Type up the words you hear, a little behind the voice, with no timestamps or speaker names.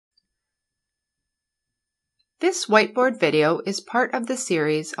This whiteboard video is part of the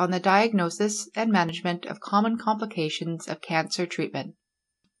series on the diagnosis and management of common complications of cancer treatment.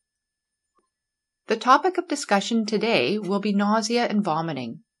 The topic of discussion today will be nausea and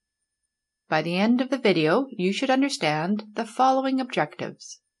vomiting. By the end of the video, you should understand the following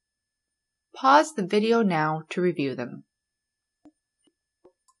objectives. Pause the video now to review them.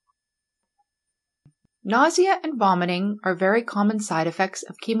 Nausea and vomiting are very common side effects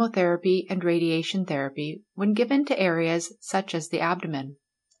of chemotherapy and radiation therapy when given to areas such as the abdomen.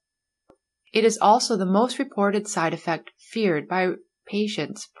 It is also the most reported side effect feared by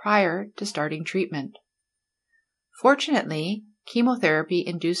patients prior to starting treatment. Fortunately,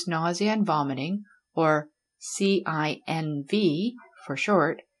 chemotherapy-induced nausea and vomiting, or CINV for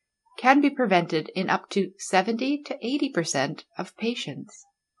short, can be prevented in up to 70 to 80% of patients.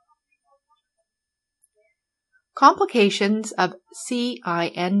 Complications of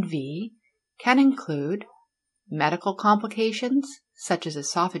CINV can include medical complications such as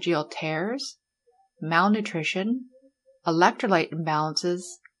esophageal tears, malnutrition, electrolyte imbalances,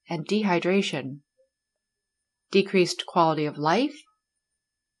 and dehydration, decreased quality of life,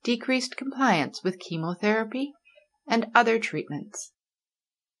 decreased compliance with chemotherapy, and other treatments.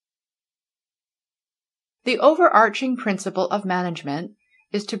 The overarching principle of management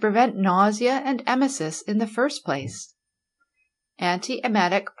is to prevent nausea and emesis in the first place.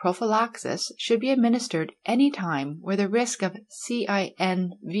 Antiemetic prophylaxis should be administered any time where the risk of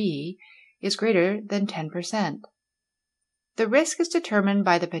CINV is greater than 10%. The risk is determined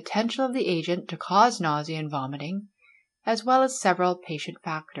by the potential of the agent to cause nausea and vomiting, as well as several patient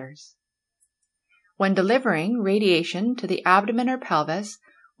factors. When delivering radiation to the abdomen or pelvis,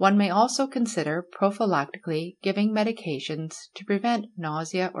 one may also consider prophylactically giving medications to prevent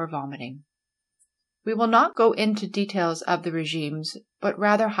nausea or vomiting. We will not go into details of the regimes, but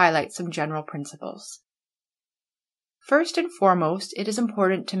rather highlight some general principles. First and foremost, it is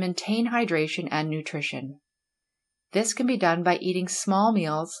important to maintain hydration and nutrition. This can be done by eating small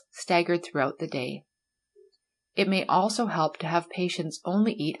meals staggered throughout the day. It may also help to have patients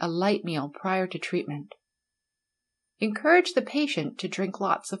only eat a light meal prior to treatment. Encourage the patient to drink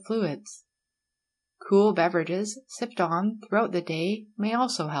lots of fluids. Cool beverages sipped on throughout the day may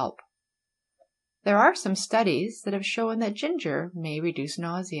also help. There are some studies that have shown that ginger may reduce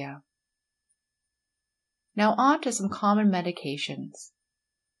nausea. Now on to some common medications.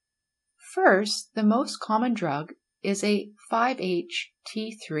 First, the most common drug is a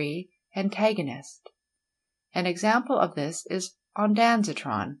 5-HT3 antagonist. An example of this is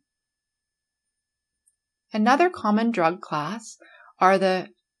ondansetron. Another common drug class are the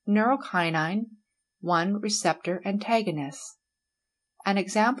neurokinin 1 receptor antagonists. An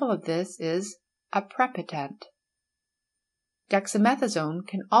example of this is aprepitant. Dexamethasone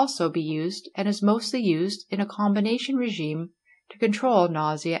can also be used and is mostly used in a combination regime to control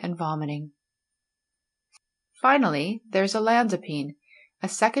nausea and vomiting. Finally, there's olanzapine, a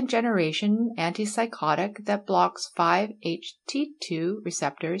second-generation antipsychotic that blocks 5-HT2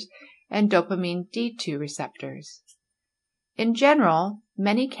 receptors and dopamine D2 receptors. In general,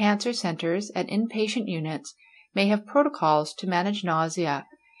 many cancer centers and inpatient units may have protocols to manage nausea,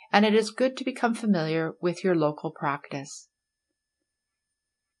 and it is good to become familiar with your local practice.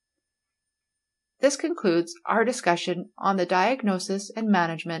 This concludes our discussion on the diagnosis and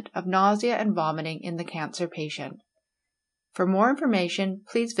management of nausea and vomiting in the cancer patient. For more information,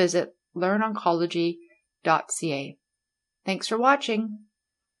 please visit learnoncology.ca. Thanks for watching.